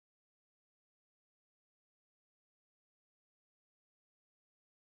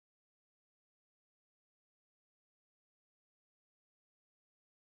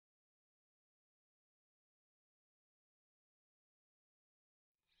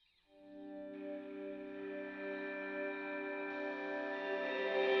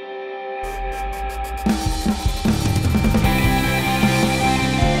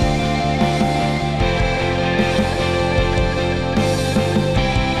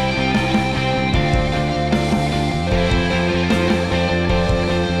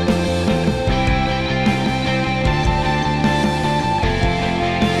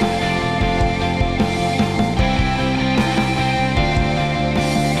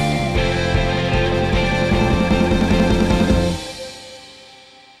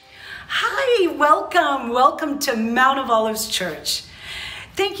and welcome to Mount of Olives Church.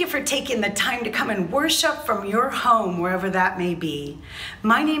 Thank you for taking the time to come and worship from your home, wherever that may be.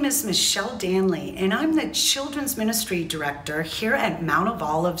 My name is Michelle Danley, and I'm the Children's Ministry Director here at Mount of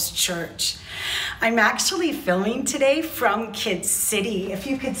Olives Church. I'm actually filming today from Kids City. If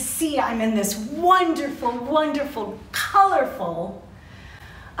you could see, I'm in this wonderful, wonderful, colorful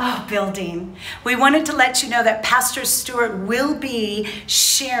building. We wanted to let you know that Pastor Steward will be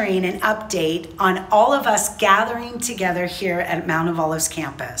sharing an update on all of us gathering together here at Mount of Olives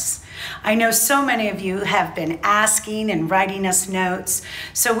campus. I know so many of you have been asking and writing us notes,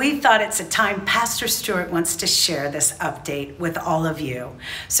 so we thought it's a time Pastor Stewart wants to share this update with all of you.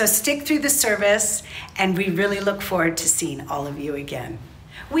 So stick through the service, and we really look forward to seeing all of you again.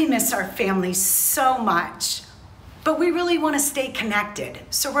 We miss our families so much, but we really want to stay connected.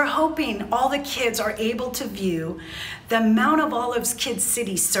 So we're hoping all the kids are able to view the Mount of Olives Kids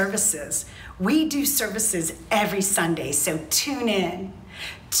City services. We do services every Sunday, so tune in.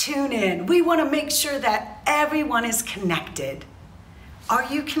 Tune in. We want to make sure that everyone is connected.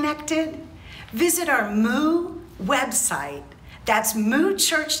 Are you connected? Visit our Moo website. That's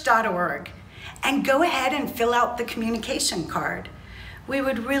moochurch.org, and go ahead and fill out the communication card. We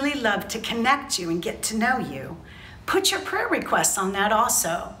would really love to connect you and get to know you. Put your prayer requests on that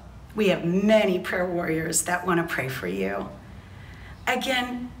also. We have many prayer warriors that want to pray for you.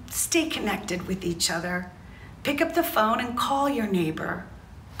 Again, stay connected with each other. Pick up the phone and call your neighbor.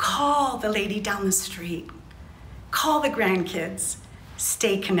 Call the lady down the street. Call the grandkids.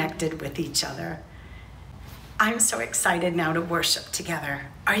 Stay connected with each other. I'm so excited now to worship together.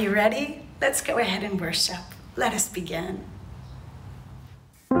 Are you ready? Let's go ahead and worship. Let us begin.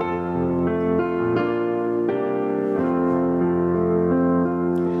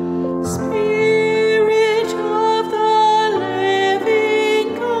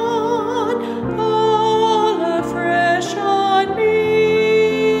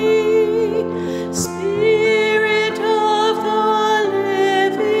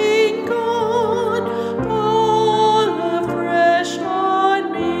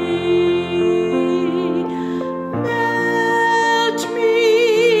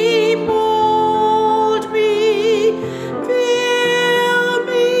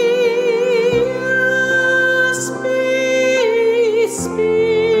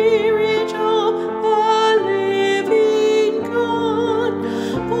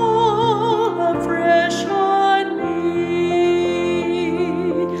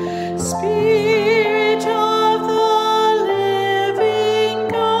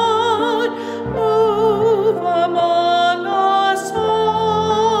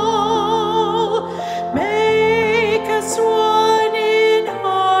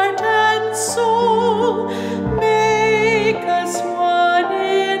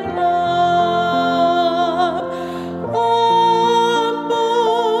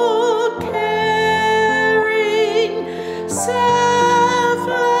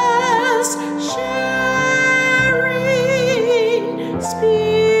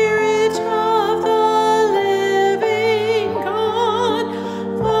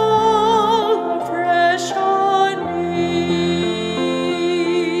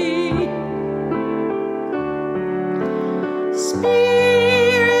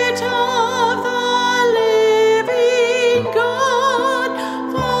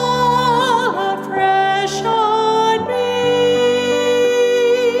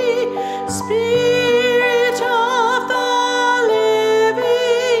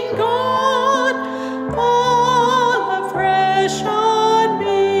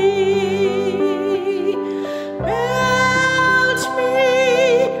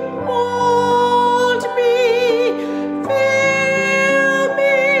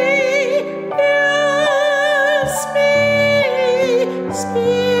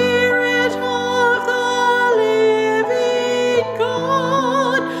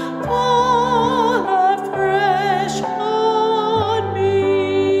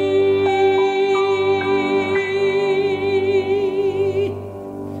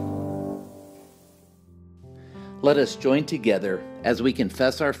 Let us join together as we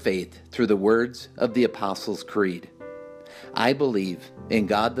confess our faith through the words of the Apostles' Creed. I believe in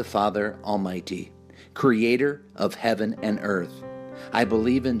God the Father Almighty, creator of heaven and earth. I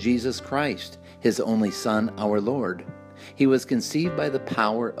believe in Jesus Christ, his only Son, our Lord. He was conceived by the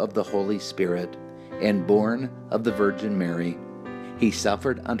power of the Holy Spirit and born of the Virgin Mary. He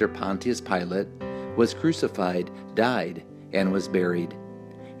suffered under Pontius Pilate, was crucified, died, and was buried.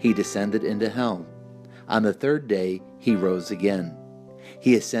 He descended into hell. On the third day, he rose again.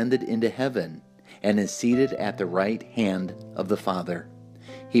 He ascended into heaven and is seated at the right hand of the Father.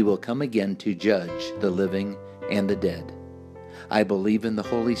 He will come again to judge the living and the dead. I believe in the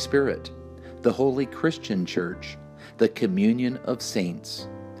Holy Spirit, the holy Christian church, the communion of saints,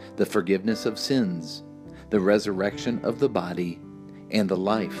 the forgiveness of sins, the resurrection of the body, and the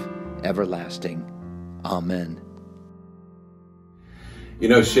life everlasting. Amen. You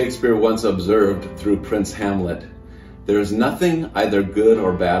know, Shakespeare once observed through Prince Hamlet, "There is nothing either good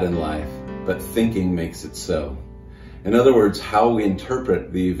or bad in life, but thinking makes it so." In other words, how we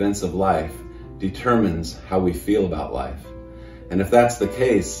interpret the events of life determines how we feel about life. And if that's the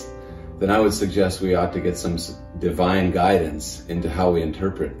case, then I would suggest we ought to get some divine guidance into how we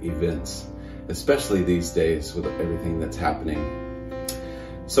interpret events, especially these days with everything that's happening.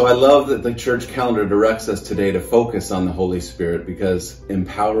 So I love that the church calendar directs us today to focus on the Holy Spirit, because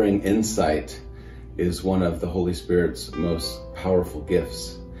empowering insight is one of the Holy Spirit's most powerful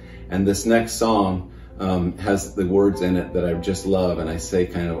gifts. And this next song has the words in it that I just love, and I say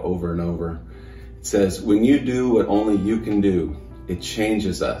kind of over and over. It says, "When you do what only you can do, it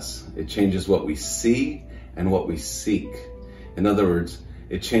changes us. It changes what we see and what we seek." In other words,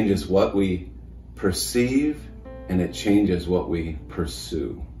 it changes what we perceive and it changes what we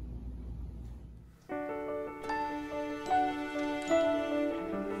pursue.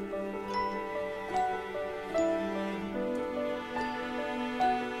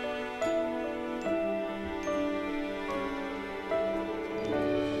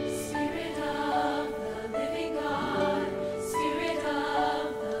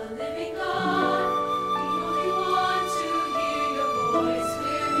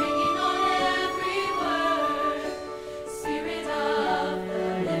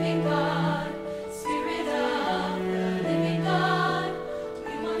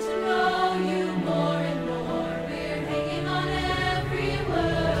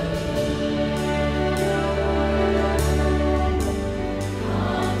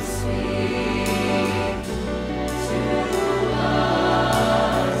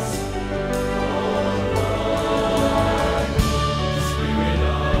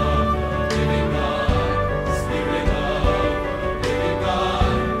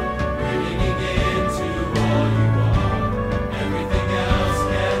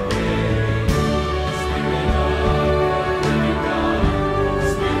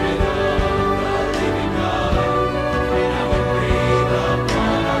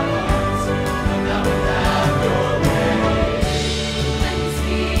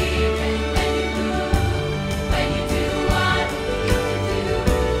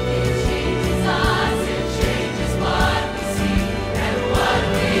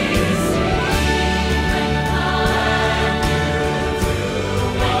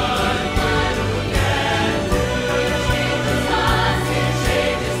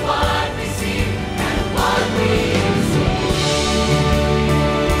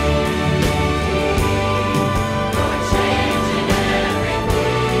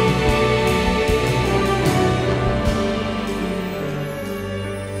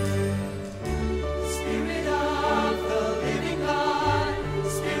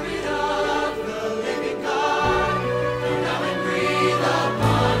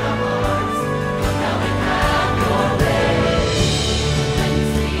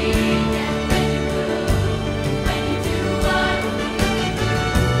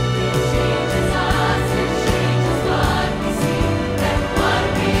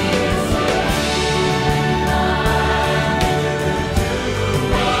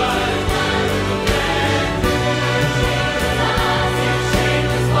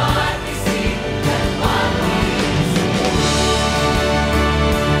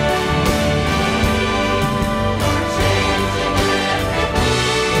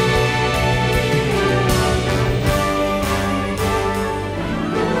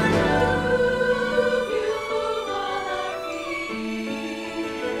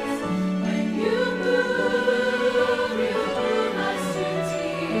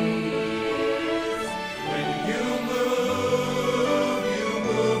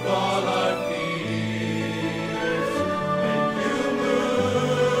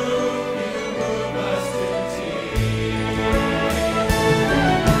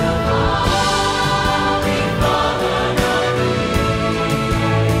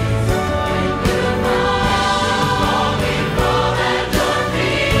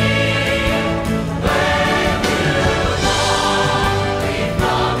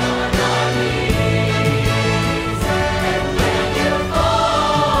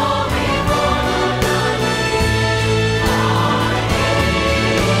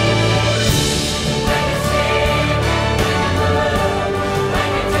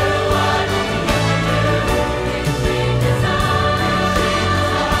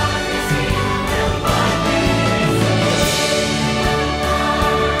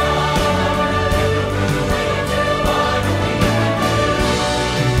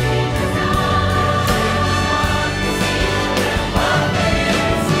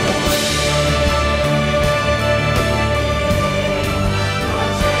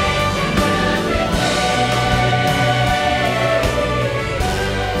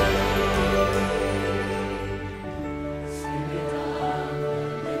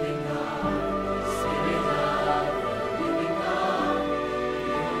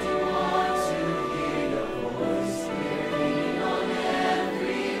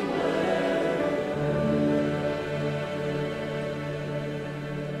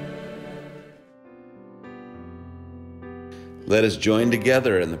 Let us join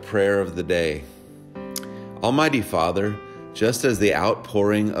together in the prayer of the day. Almighty Father, just as the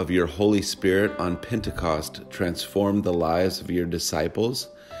outpouring of your Holy Spirit on Pentecost transformed the lives of your disciples,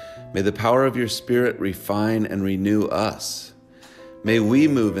 may the power of your Spirit refine and renew us. May we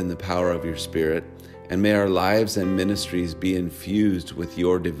move in the power of your Spirit, and may our lives and ministries be infused with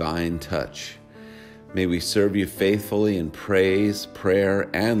your divine touch. May we serve you faithfully in praise, prayer,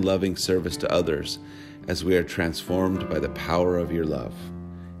 and loving service to others as we are transformed by the power of your love.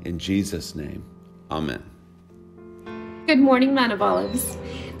 In Jesus' name, amen. Good morning, Mount of Olives.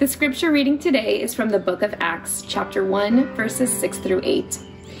 The scripture reading today is from the book of Acts, chapter 1, verses 6 through 8.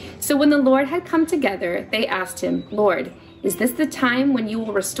 So when the Lord had come together, they asked him, "Lord, is this the time when you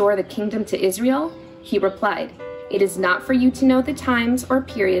will restore the kingdom to Israel?" He replied, "It is not for you to know the times or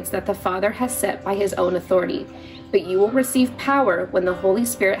periods that the Father has set by his own authority, but you will receive power when the Holy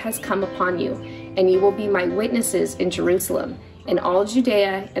Spirit has come upon you, and you will be my witnesses in Jerusalem, in all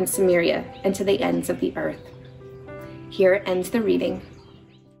Judea and Samaria, and to the ends of the earth." Here ends the reading.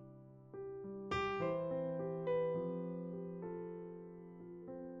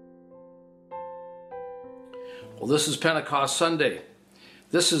 Well, this is Pentecost Sunday.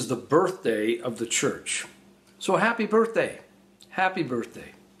 This is the birthday of the church. So happy birthday. Happy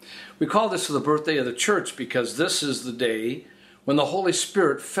birthday. We call this the birthday of the church because this is the day when the Holy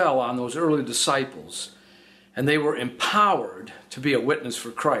Spirit fell on those early disciples and they were empowered to be a witness for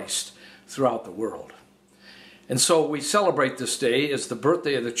Christ throughout the world. And so we celebrate this day as the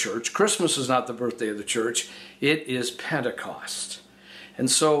birthday of the church. Christmas is not the birthday of the church. It is Pentecost. And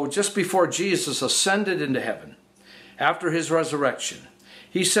so just before Jesus ascended into heaven, after his resurrection,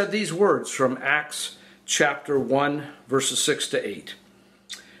 he said these words from Acts chapter 1, verses 6 to 8.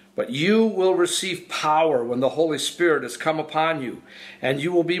 "But you will receive power when the Holy Spirit has come upon you, and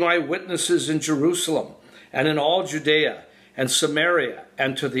you will be my witnesses in Jerusalem and in all Judea and Samaria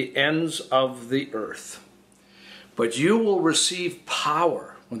and to the ends of the earth." But you will receive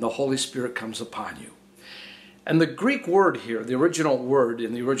power when the Holy Spirit comes upon you. And the Greek word here, the original word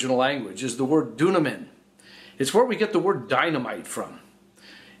in the original language, is the word dunamin. It's where we get the word dynamite from.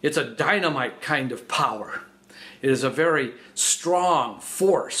 It's a dynamite kind of power. It is a very strong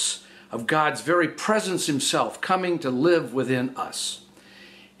force of God's very presence himself coming to live within us.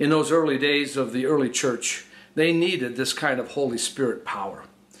 In those early days of the early church, they needed this kind of Holy Spirit power.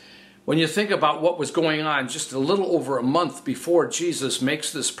 When you think about what was going on just a little over a month before Jesus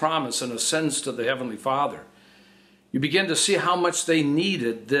makes this promise and ascends to the Heavenly Father, you begin to see how much they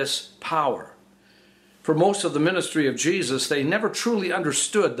needed this power. For most of the ministry of Jesus, they never truly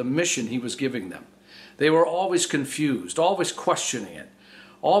understood the mission he was giving them. They were always confused, always questioning it,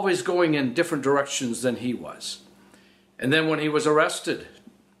 always going in different directions than he was. And then when he was arrested,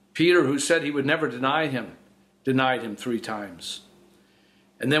 Peter, who said he would never deny him, denied him 3 times.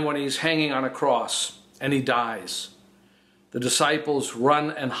 And then when he's hanging on a cross and he dies, the disciples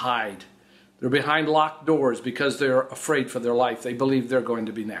run and hide. They're behind locked doors because they're afraid for their life. They believe they're going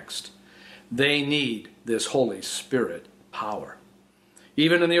to be next. They need this Holy Spirit power.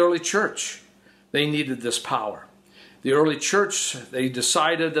 Even in the early church, they needed this power. The early church, they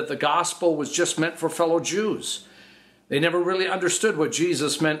decided that the gospel was just meant for fellow Jews. They never really understood what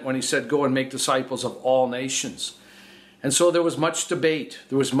Jesus meant when he said, "Go and make disciples of all nations." And so there was much debate.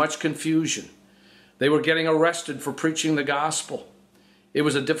 There was much confusion. They were getting arrested for preaching the gospel. It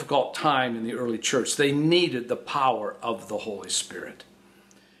was a difficult time in the early church. They needed the power of the Holy Spirit.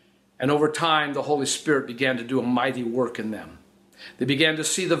 And over time, the Holy Spirit began to do a mighty work in them. They began to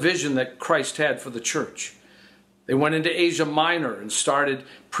see the vision that Christ had for the church. They went into Asia Minor and started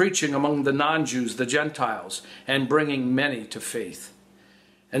preaching among the non-Jews, the Gentiles, and bringing many to faith.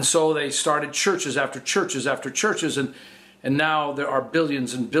 And so they started churches after churches after churches, and now there are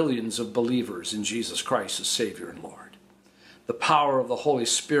billions and billions of believers in Jesus Christ as Savior and Lord. The power of the Holy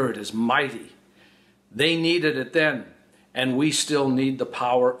Spirit is mighty. They needed it then, and we still need the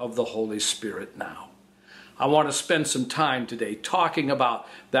power of the Holy Spirit now. I want to spend some time today talking about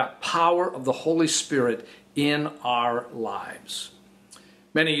that power of the Holy Spirit in our lives.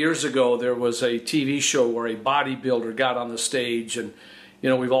 Many years ago, there was a TV show where a bodybuilder got on the stage, and you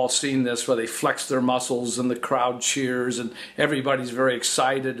know, we've all seen this, where they flex their muscles and the crowd cheers and everybody's very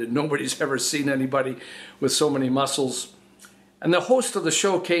excited and nobody's ever seen anybody with so many muscles. And the host of the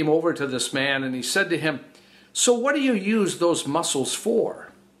show came over to this man and he said to him, "So what do you use those muscles for?"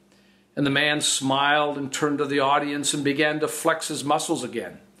 And the man smiled and turned to the audience and began to flex his muscles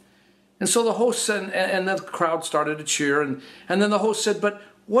again. And so the host said, and the crowd started to cheer, and then the host said, "But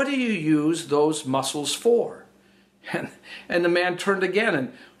what do you use those muscles for?" And the man turned again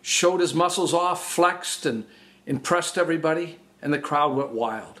and showed his muscles off, flexed, and impressed everybody, and the crowd went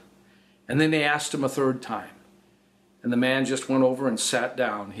wild. And then they asked him a third time. And the man just went over and sat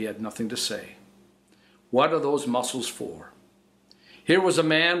down. He had nothing to say. What are those muscles for? Here was a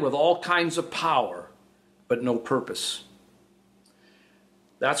man with all kinds of power, but no purpose.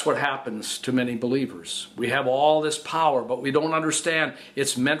 That's what happens to many believers. We have all this power, but we don't understand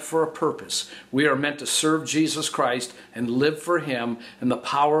it's meant for a purpose. We are meant to serve Jesus Christ and live for him, and the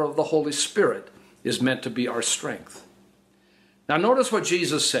power of the Holy Spirit is meant to be our strength. Now notice what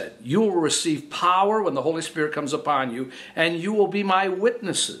Jesus said. You will receive power when the Holy Spirit comes upon you, and you will be my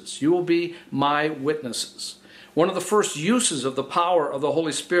witnesses. You will be my witnesses. One of the first uses of the power of the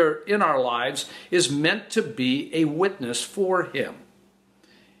Holy Spirit in our lives is meant to be a witness for him.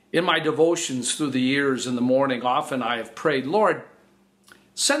 In my devotions through the years in the morning, often I have prayed, Lord,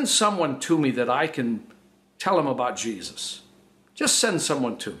 send someone to me that I can tell him about Jesus. Just send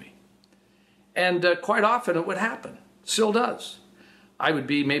someone to me. And quite often it would happen. Still does. I would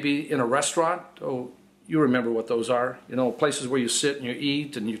be maybe in a restaurant. Oh, you remember what those are. You know, places where you sit and you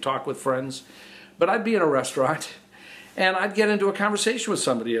eat and you talk with friends. But I'd be in a restaurant and I'd get into a conversation with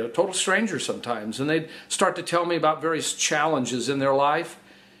somebody, a total stranger sometimes, and they'd start to tell me about various challenges in their life.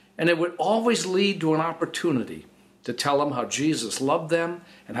 And it would always lead to an opportunity to tell them how Jesus loved them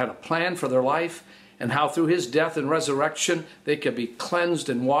and had a plan for their life, and how through his death and resurrection they could be cleansed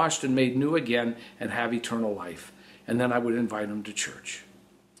and washed and made new again and have eternal life. And then I would invite them to church.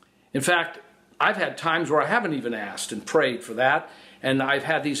 In fact, I've had times where I haven't even asked and prayed for that, and I've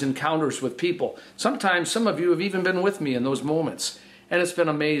had these encounters with people. Sometimes some of you have even been with me in those moments, and it's been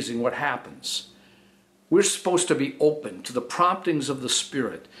amazing what happens. We're supposed to be open to the promptings of the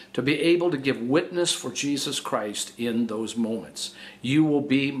Spirit, to be able to give witness for Jesus Christ in those moments. You will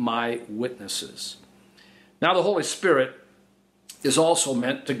be my witnesses. Now, the Holy Spirit is also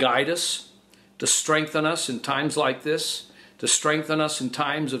meant to guide us, to strengthen us in times like this, to strengthen us in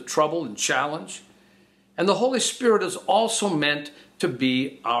times of trouble and challenge. And the Holy Spirit is also meant to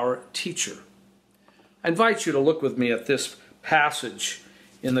be our teacher. I invite you to look with me at this passage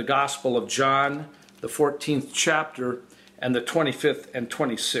in the Gospel of John, the 14th chapter, and the 25th and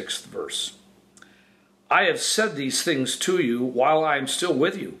 26th verse. I have said these things to you while I am still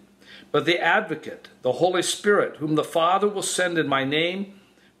with you, but the Advocate, the Holy Spirit, whom the Father will send in my name,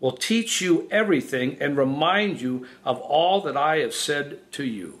 will teach you everything and remind you of all that I have said to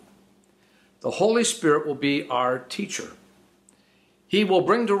you. The Holy Spirit will be our teacher. He will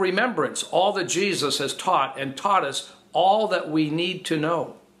bring to remembrance all that Jesus has taught, and taught us all that we need to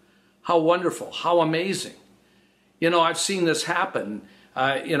know. How wonderful, how amazing. You know, I've seen this happen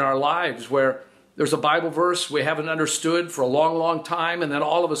in our lives where there's a Bible verse we haven't understood for a long, long time, and then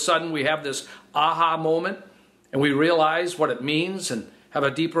all of a sudden we have this aha moment, and we realize what it means and have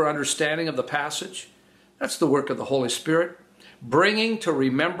a deeper understanding of the passage. That's the work of the Holy Spirit, bringing to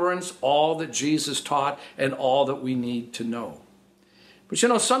remembrance all that Jesus taught and all that we need to know. But you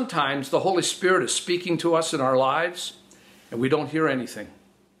know, sometimes the Holy Spirit is speaking to us in our lives, and we don't hear anything.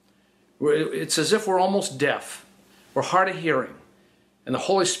 It's as if we're almost deaf. We're hard of hearing. And the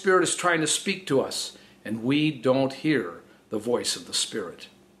Holy Spirit is trying to speak to us, and we don't hear the voice of the Spirit.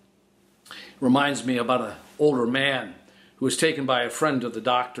 It reminds me about an older man who was taken by a friend to the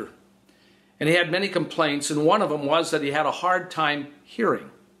doctor. And he had many complaints, and one of them was that he had a hard time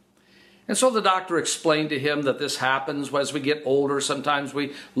hearing. And so the doctor explained to him that this happens as we get older. Sometimes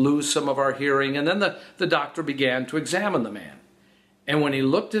we lose some of our hearing. And then the doctor began to examine the man. And when he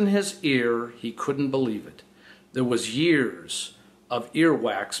looked in his ear, he couldn't believe it. There was years of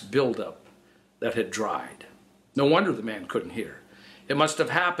earwax buildup that had dried. No wonder the man couldn't hear. It must have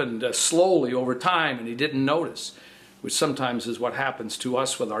happened slowly over time, and he didn't notice, which sometimes is what happens to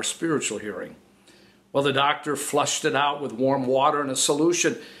us with our spiritual hearing. Well, the doctor flushed it out with warm water and a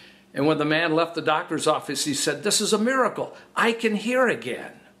solution. And when the man left the doctor's office, he said, "This is a miracle. I can hear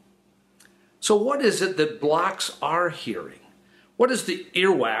again." So what is it that blocks our hearing? What is the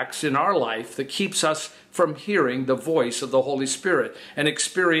earwax in our life that keeps us from hearing the voice of the Holy Spirit and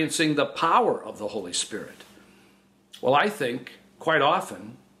experiencing the power of the Holy Spirit? Well, I think quite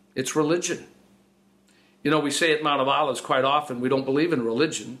often it's religion. You know, we say at Mount of Olives quite often we don't believe in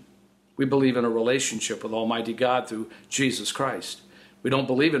religion. We believe in a relationship with Almighty God through Jesus Christ. We don't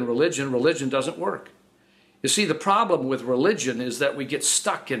believe in religion. Religion doesn't work. You see, the problem with religion is that we get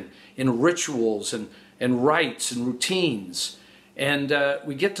stuck in rituals and rites and routines. And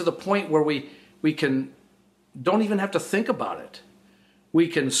we get to the point where we don't even have to think about it. We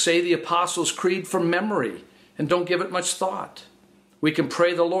can say the Apostles' Creed from memory and don't give it much thought. We can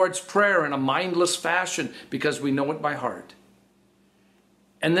pray the Lord's Prayer in a mindless fashion because we know it by heart.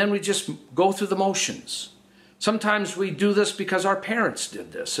 And then we just go through the motions. Sometimes we do this because our parents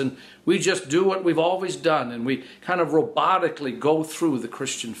did this, and we just do what we've always done, and we kind of robotically go through the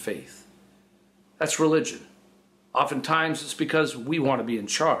Christian faith. That's religion. Oftentimes it's because we want to be in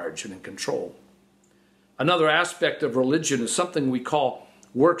charge and in control. Another aspect of religion is something we call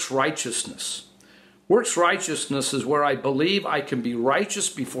works righteousness. Works righteousness is where I believe I can be righteous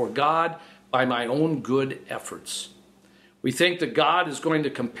before God by my own good efforts. We think that God is going to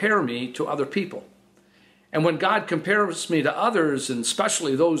compare me to other people. And when God compares me to others, and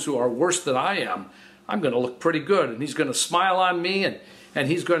especially those who are worse than I am, I'm going to look pretty good, and he's going to smile on me, and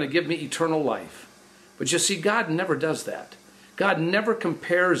he's going to give me eternal life. But you see, God never does that. God never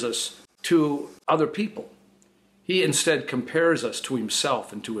compares us to other people. He instead compares us to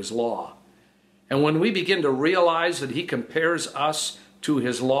himself and to his law. And when we begin to realize that he compares us to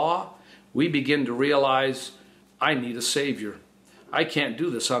his law, we begin to realize, I need a Savior. I can't do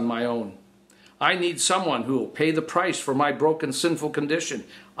this on my own. I need someone who will pay the price for my broken, sinful condition.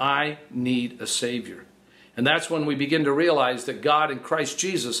 I need a Savior. And that's when we begin to realize that God in Christ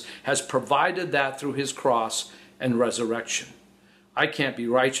Jesus has provided that through his cross and resurrection. I can't be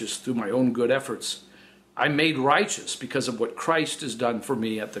righteous through my own good efforts. I'm made righteous because of what Christ has done for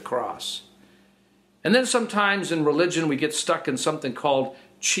me at the cross. And then sometimes in religion we get stuck in something called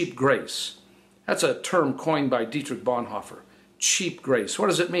cheap grace. That's a term coined by Dietrich Bonhoeffer. Cheap grace. What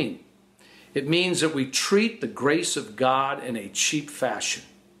does it mean? It means that we treat the grace of God in a cheap fashion.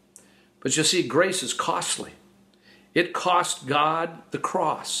 But you see, grace is costly. It cost God the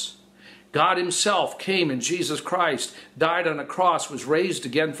cross. God himself came in Jesus Christ, died on a cross, was raised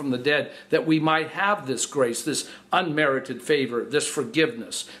again from the dead, that we might have this grace, this unmerited favor, this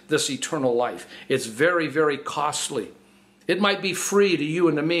forgiveness, this eternal life. It's very, very costly. It might be free to you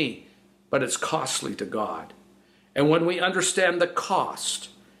and to me, but it's costly to God. And when we understand the cost,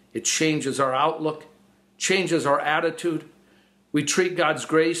 it changes our outlook, changes our attitude. We treat God's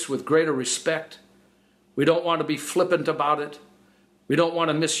grace with greater respect. We don't want to be flippant about it. We don't want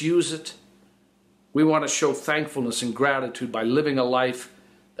to misuse it. We want to show thankfulness and gratitude by living a life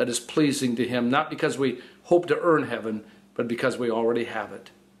that is pleasing to him, not because we hope to earn heaven, but because we already have it.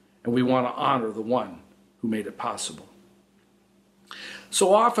 And we want to honor the one who made it possible.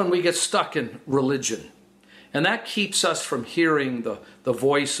 So often we get stuck in religion, and that keeps us from hearing the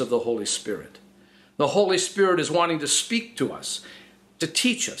voice of the Holy Spirit. The Holy Spirit is wanting to speak to us, to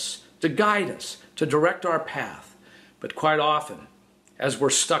teach us, to guide us, to direct our path. But quite often, as we're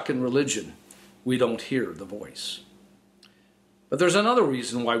stuck in religion, we don't hear the voice. But there's another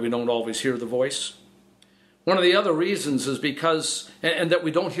reason why we don't always hear the voice. One of the other reasons is because, and that we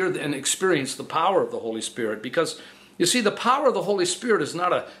don't hear and experience the power of the Holy Spirit, because you see, the power of the Holy Spirit is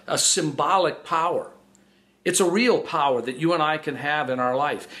not a symbolic power. It's a real power that you and I can have in our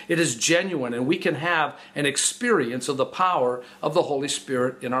life. It is genuine, and we can have an experience of the power of the Holy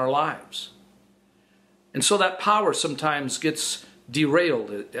Spirit in our lives. And so that power sometimes gets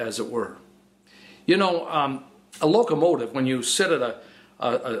derailed, as it were. You know, a locomotive, when you sit at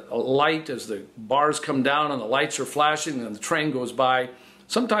a light as the bars come down and the lights are flashing and the train goes by,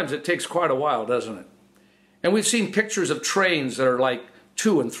 sometimes it takes quite a while, doesn't it? And we've seen pictures of trains that are like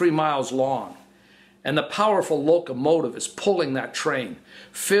 2 and 3 miles long. And the powerful locomotive is pulling that train,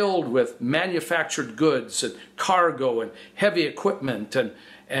 filled with manufactured goods and cargo and heavy equipment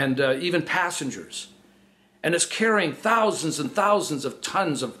and even passengers. And it's carrying thousands and thousands of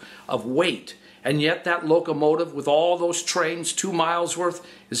tons of weight. And yet that locomotive, with all those trains, 2 miles worth,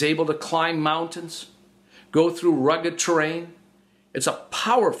 is able to climb mountains, go through rugged terrain. It's a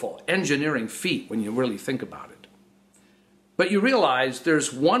powerful engineering feat when you really think about it. But you realize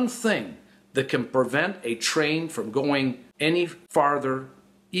there's one thing that can prevent a train from going any farther,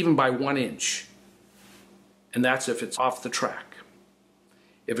 even by 1 inch. And that's if it's off the track.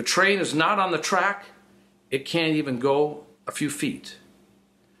 If a train is not on the track, it can't even go a few feet.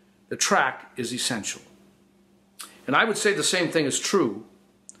 The track is essential. And I would say the same thing is true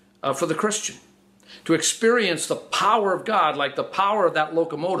for the Christian. To experience the power of God, like the power of that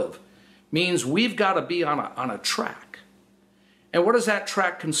locomotive, means we've got to be on a track. And what does that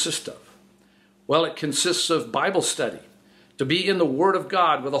track consist of? Well, it consists of Bible study, to be in the Word of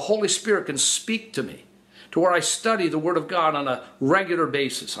God where the Holy Spirit can speak to me, to where I study the Word of God on a regular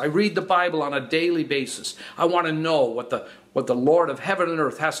basis. I read the Bible on a daily basis. I want to know what the Lord of heaven and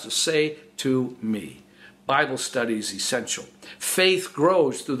earth has to say to me. Bible study is essential. Faith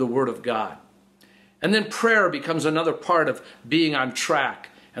grows through the Word of God. And then prayer becomes another part of being on track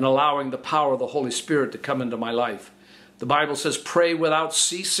and allowing the power of the Holy Spirit to come into my life. The Bible says, pray without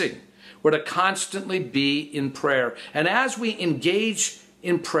ceasing. We're to constantly be in prayer. And as we engage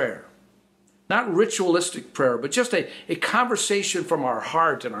in prayer, Not ritualistic prayer, but just a conversation from our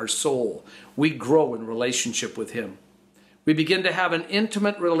heart and our soul. We grow in relationship with him. We begin to have an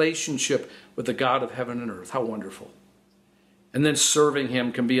intimate relationship with the God of heaven and earth. How wonderful. And then serving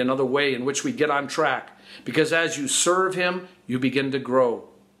him can be another way in which we get on track. Because as you serve him, you begin to grow.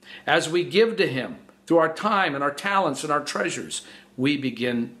 As we give to him through our time and our talents and our treasures, we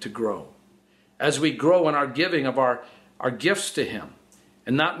begin to grow. As we grow in our giving of our gifts to him,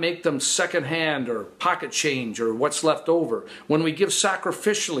 and not make them secondhand or pocket change or what's left over. When we give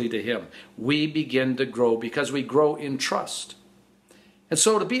sacrificially to him, we begin to grow because we grow in trust. And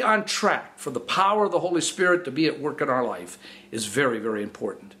so to be on track for the power of the Holy Spirit to be at work in our life is very, very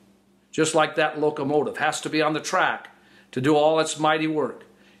important. Just like that locomotive has to be on the track to do all its mighty work.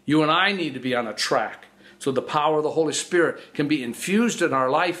 You and I need to be on a track so the power of the Holy Spirit can be infused in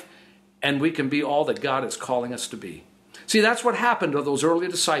our life and we can be all that God is calling us to be. See, that's what happened to those early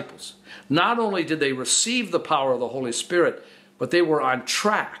disciples. Not only did they receive the power of the Holy Spirit, but they were on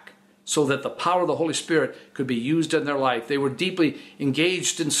track so that the power of the Holy Spirit could be used in their life. They were deeply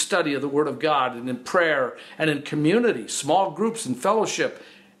engaged in study of the Word of God and in prayer and in community, small groups and fellowship,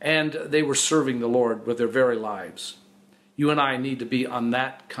 and they were serving the Lord with their very lives. You and I need to be on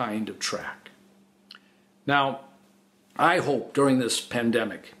that kind of track. Now, I hope during this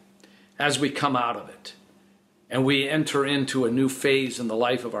pandemic, as we come out of it, and we enter into a new phase in the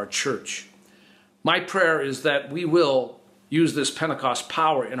life of our church, my prayer is that we will use this Pentecost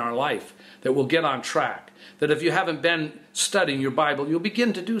power in our life, that we'll get on track, that if you haven't been studying your Bible, you'll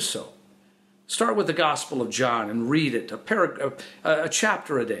begin to do so. Start with the Gospel of John and read it, a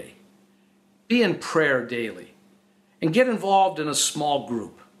chapter a day. Be in prayer daily, and get involved in a small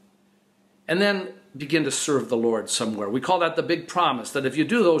group. And then begin to serve the Lord somewhere. We call that the big promise, that if you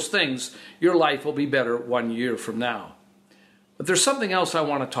do those things, your life will be better 1 year from now. But there's something else I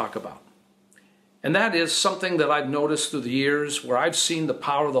want to talk about. And that is something that I've noticed through the years where I've seen the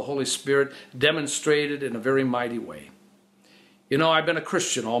power of the Holy Spirit demonstrated in a very mighty way. You know, I've been a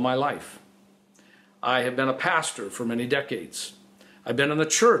Christian all my life. I have been a pastor for many decades. I've been in the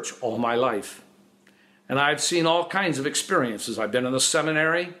church all my life. And I've seen all kinds of experiences. I've been in the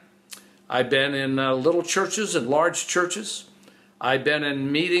seminary. I've been in little churches and large churches. I've been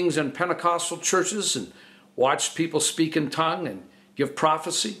in meetings in Pentecostal churches and watched people speak in tongue and give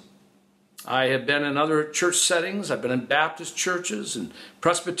prophecy. I have been in other church settings. I've been in Baptist churches and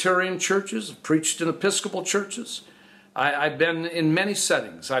Presbyterian churches. I've preached in Episcopal churches. I've been in many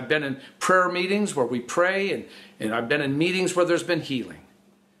settings. I've been in prayer meetings where we pray, and I've been in meetings where there's been healing.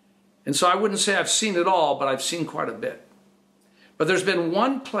 And so I wouldn't say I've seen it all, but I've seen quite a bit. But there's been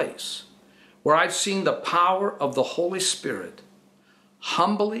one place where I've seen the power of the Holy Spirit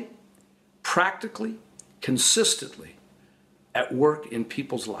humbly, practically, consistently at work in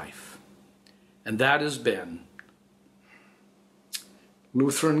people's life. And that has been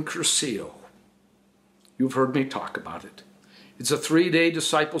Lutheran Cursillo. You've heard me talk about it. It's a 3-day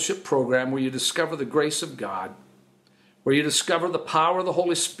discipleship program where you discover the grace of God, where you discover the power of the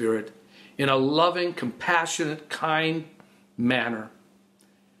Holy Spirit in a loving, compassionate, kind manner.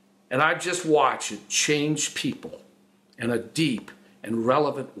 And I've just watched it change people in a deep and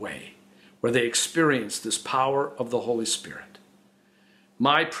relevant way where they experience this power of the Holy Spirit.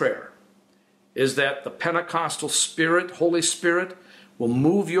 My prayer is that the Pentecostal Spirit, Holy Spirit, will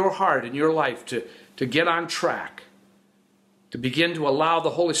move your heart and your life to get on track, to begin to allow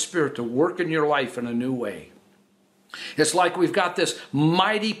the Holy Spirit to work in your life in a new way. It's like we've got this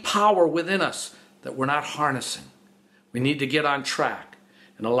mighty power within us that we're not harnessing. We need to get on track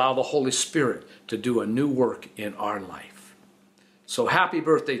and allow the Holy Spirit to do a new work in our life. So happy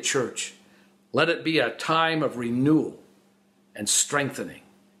birthday, church. Let it be a time of renewal and strengthening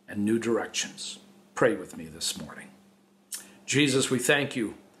and new directions. Pray with me this morning. Jesus, we thank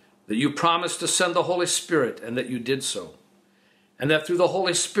you that you promised to send the Holy Spirit and that you did so. And that through the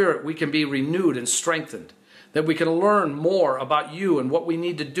Holy Spirit we can be renewed and strengthened, that we can learn more about you and what we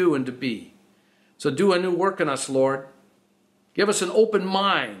need to do and to be. So do a new work in us, Lord. Give us an open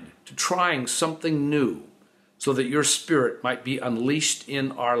mind to trying something new so that your Spirit might be unleashed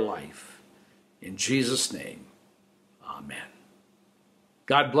in our life. In Jesus' name, amen.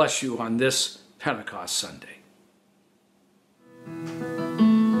 God bless you on this Pentecost Sunday.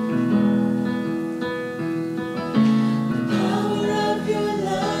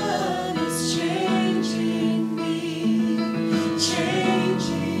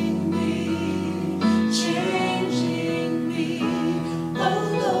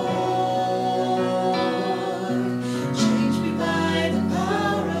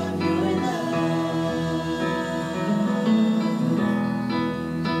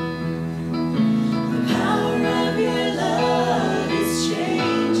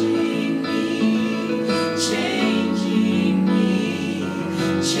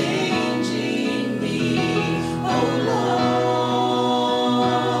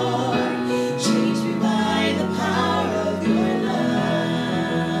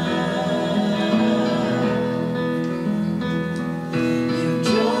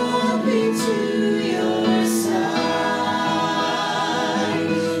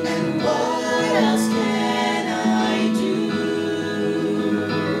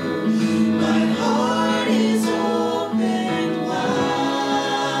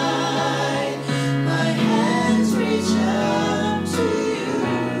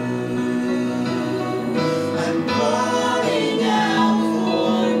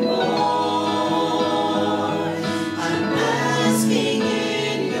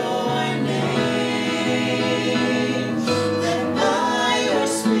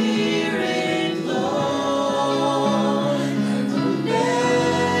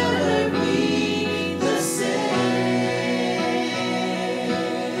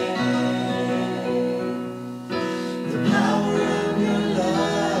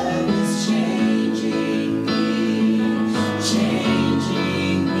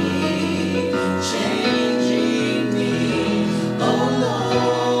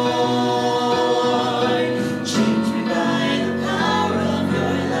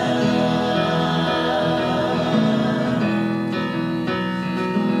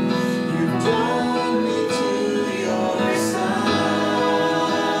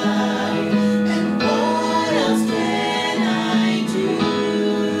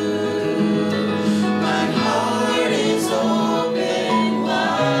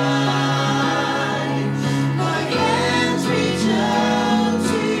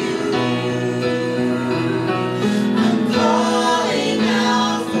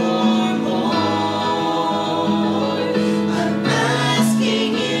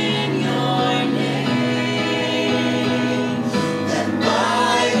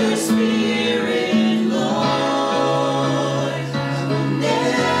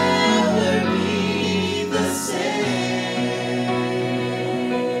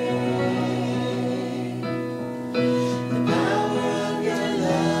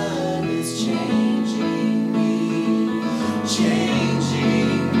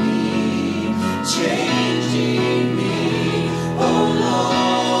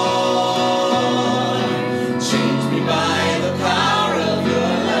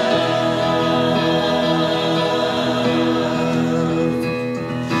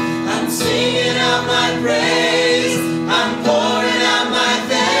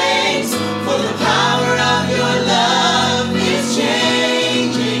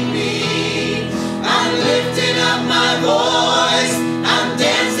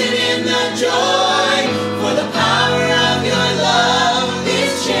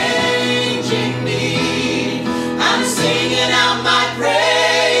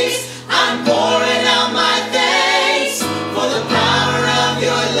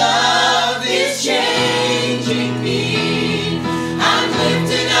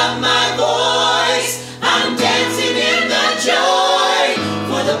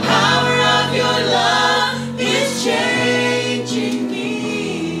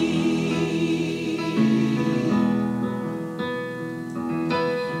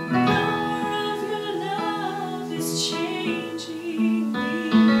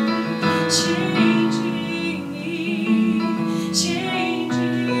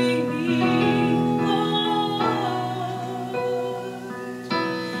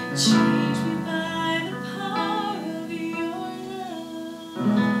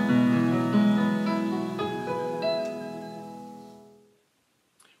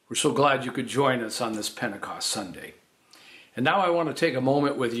 We're so glad you could join us on this Pentecost Sunday. And now I want to take a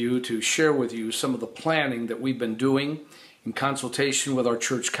moment with you to share with you some of the planning that we've been doing in consultation with our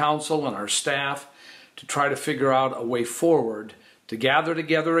church council and our staff to try to figure out a way forward to gather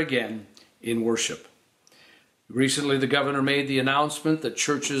together again in worship. Recently, the governor made the announcement that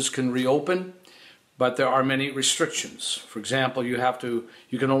churches can reopen, but there are many restrictions. For example, you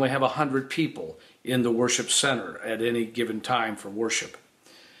can only have 100 people in the worship center at any given time for worship.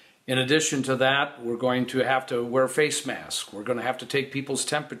 In addition to that, we're going to have to wear face masks. We're going to have to take people's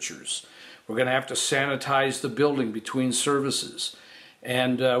temperatures. We're going to have to sanitize the building between services.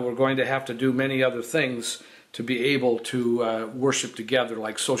 And we're going to have to do many other things to be able to worship together,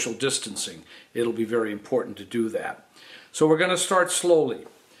 like social distancing. It'll be very important to do that. So we're going to start slowly.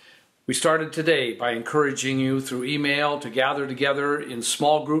 We started today by encouraging you through email to gather together in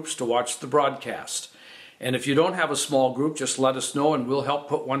small groups to watch the broadcast. And if you don't have a small group, just let us know and we'll help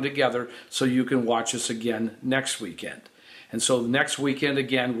put one together so you can watch us again next weekend. And so next weekend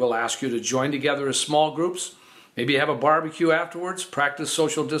again, we'll ask you to join together as small groups. Maybe have a barbecue afterwards, practice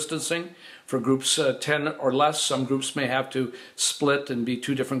social distancing for groups 10 or less. Some groups may have to split and be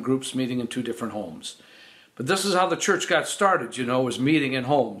 2 different groups meeting in 2 different homes. But this is how the church got started, was meeting in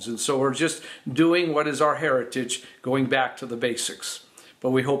homes. And so we're just doing what is our heritage, going back to the basics.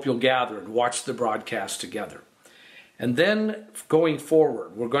 But we hope you'll gather and watch the broadcast together. And then going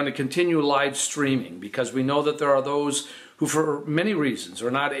forward, we're going to continue live streaming because we know that there are those who for many reasons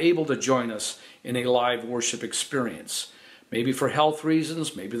are not able to join us in a live worship experience. Maybe for health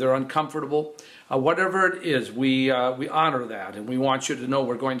reasons, maybe they're uncomfortable. Whatever it is, we honor that, and we want you to know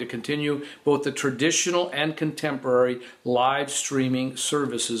we're going to continue both the traditional and contemporary live streaming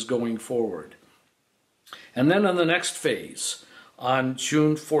services going forward. And then on the next phase, on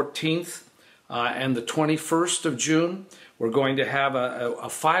June 14th and the 21st of June, we're going to have a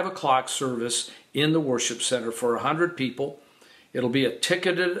 5 o'clock service in the worship center for 100 people. It'll be a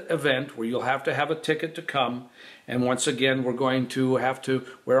ticketed event where you'll have to have a ticket to come. And once again, we're going to have to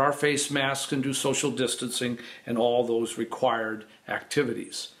wear our face masks and do social distancing and all those required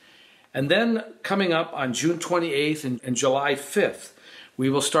activities. And then coming up on June 28th and July 5th, we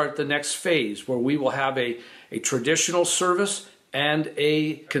will start the next phase where we will have a traditional service and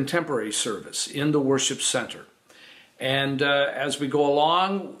a contemporary service in the worship center. And as we go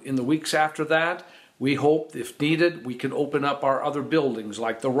along in the weeks after that, we hope, if needed, we can open up our other buildings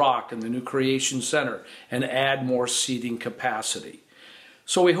like the Rock and the New Creation Center and add more seating capacity.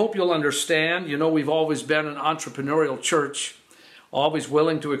 So we hope you'll understand. We've always been an entrepreneurial church, always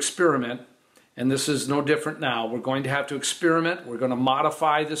willing to experiment, and this is no different now. We're going to have to experiment. We're going to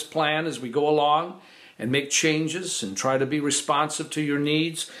modify this plan as we go along and make changes and try to be responsive to your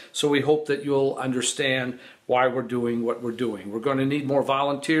needs. So we hope that you'll understand why we're doing what we're doing. We're going to need more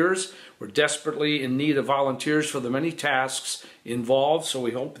volunteers. We're desperately in need of volunteers for the many tasks involved, so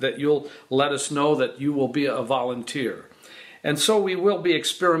we hope that you'll let us know that you will be a volunteer. And so we will be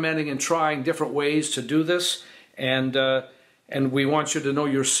experimenting and trying different ways to do this, and we want you to know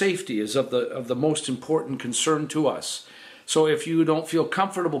your safety is of the most important concern to us. So if you don't feel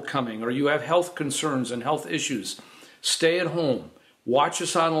comfortable coming or you have health concerns and health issues, stay at home. Watch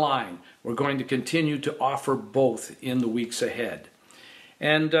us online. We're going to continue to offer both in the weeks ahead.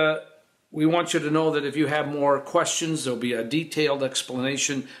 And we want you to know that if you have more questions, there'll be a detailed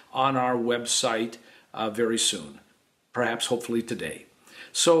explanation on our website very soon, perhaps hopefully today.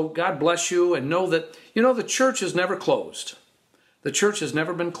 So God bless you, and know that, the church is never closed. The church has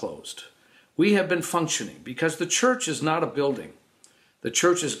never been closed. We have been functioning because the church is not a building. The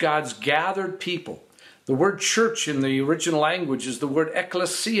church is God's gathered people. The word church in the original language is the word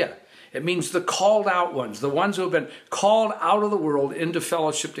ecclesia. It means the called out ones, the ones who have been called out of the world into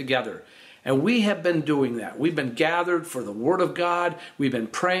fellowship together. And we have been doing that. We've been gathered for the Word of God. We've been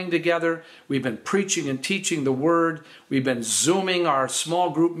praying together. We've been preaching and teaching the Word. We've been Zooming our small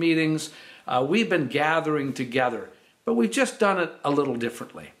group meetings. We've been gathering together. But we've just done it a little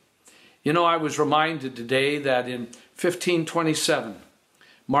differently. I was reminded today that in 1527,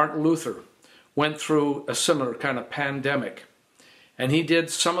 Martin Luther went through a similar kind of pandemic. And he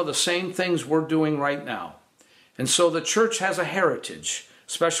did some of the same things we're doing right now. And so the church has a heritage,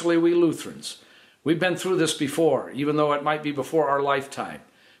 especially we Lutherans. We've been through this before, even though it might be before our lifetime.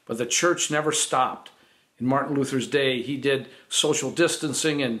 But the church never stopped. In Martin Luther's day, he did social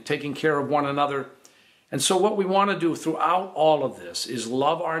distancing and taking care of one another. And so what we want to do throughout all of this is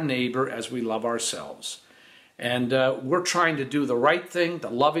love our neighbor as we love ourselves. And we're trying to do the right thing, the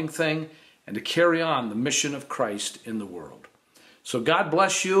loving thing, and to carry on the mission of Christ in the world. So God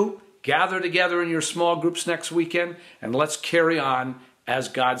bless you. Gather together in your small groups next weekend, and let's carry on as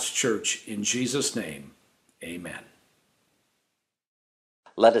God's church. In Jesus' name, amen.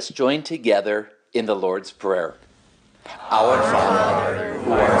 Let us join together in the Lord's Prayer. Our Father,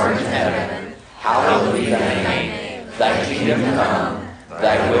 who art in heaven, hallowed be thy name. Thy kingdom come,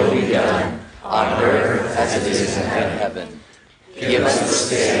 thy will be done, on earth as it is in heaven. Give us this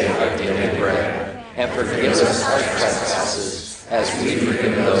day our daily bread, and forgive us our trespasses, as we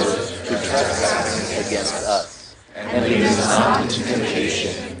forgive those who trespass against us. And lead us not into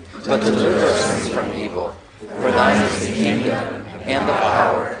temptation, but deliver us from evil. For thine is the kingdom, and the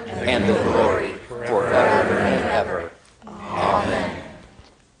power, and the glory, forever and ever. Amen.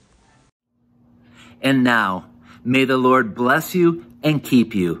 And now, may the Lord bless you and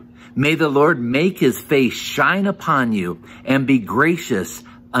keep you. May the Lord make his face shine upon you and be gracious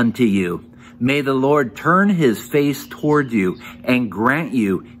unto you. May the Lord turn his face toward you and grant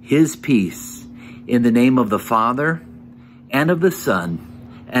you his peace. In the name of the Father, and of the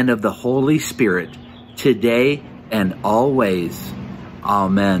Son, and of the Holy Spirit, today and always.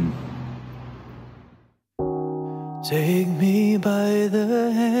 Amen. Take me by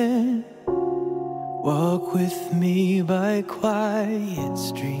the hand, walk with me by quiet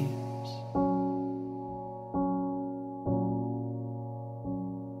streams.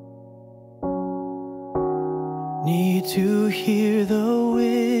 Need to hear the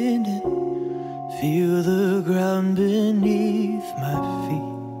wind and feel the ground beneath my feet.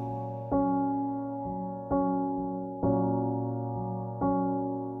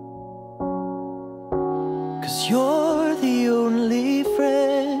 You're the only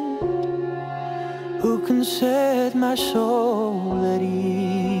friend who can set my soul at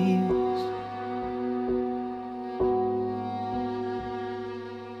ease.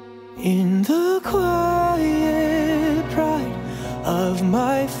 In the quiet pride of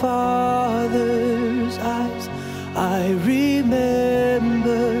my Father's eyes, I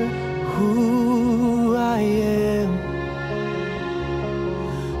remember who I am.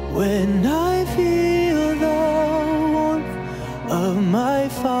 When I feel the of my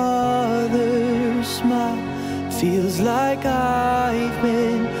Father's smile, feels like I've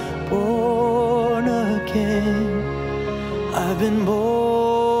been born again. I've been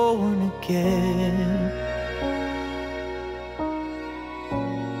born again.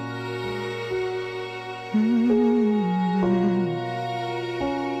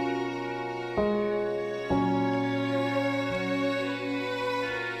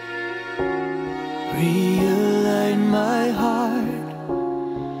 Realign my heart,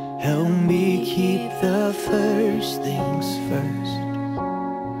 help me keep the first things first.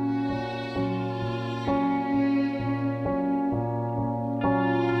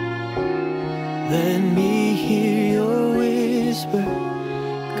 Let me hear your whisper,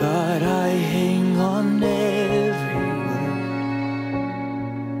 God, I hang on every word.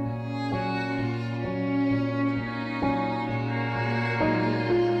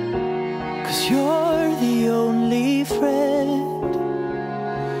 'Cause you're the only friend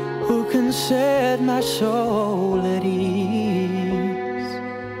who can set my soul at ease.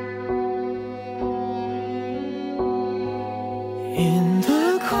 In the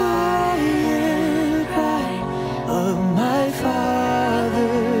quiet light of my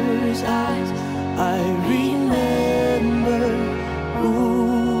Father's eyes, I remember who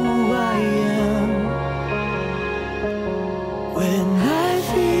I am. When I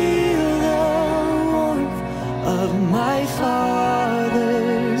feel the warmth of my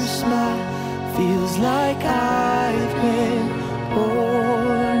Father's smile, feels like I've been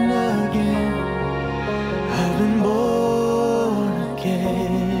born again. I've been born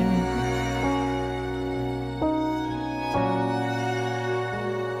again.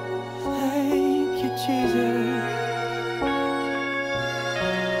 Thank you, Jesus.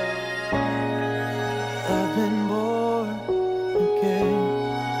 I've been born again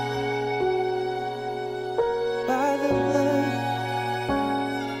by the blood,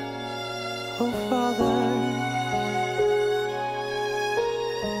 oh Father.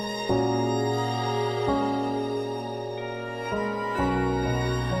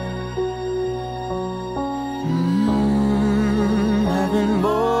 I've been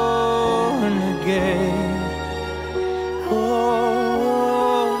born again. Oh,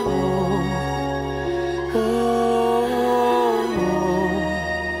 oh, oh,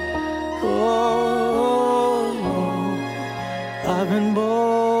 oh, I've been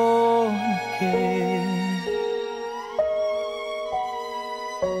born again.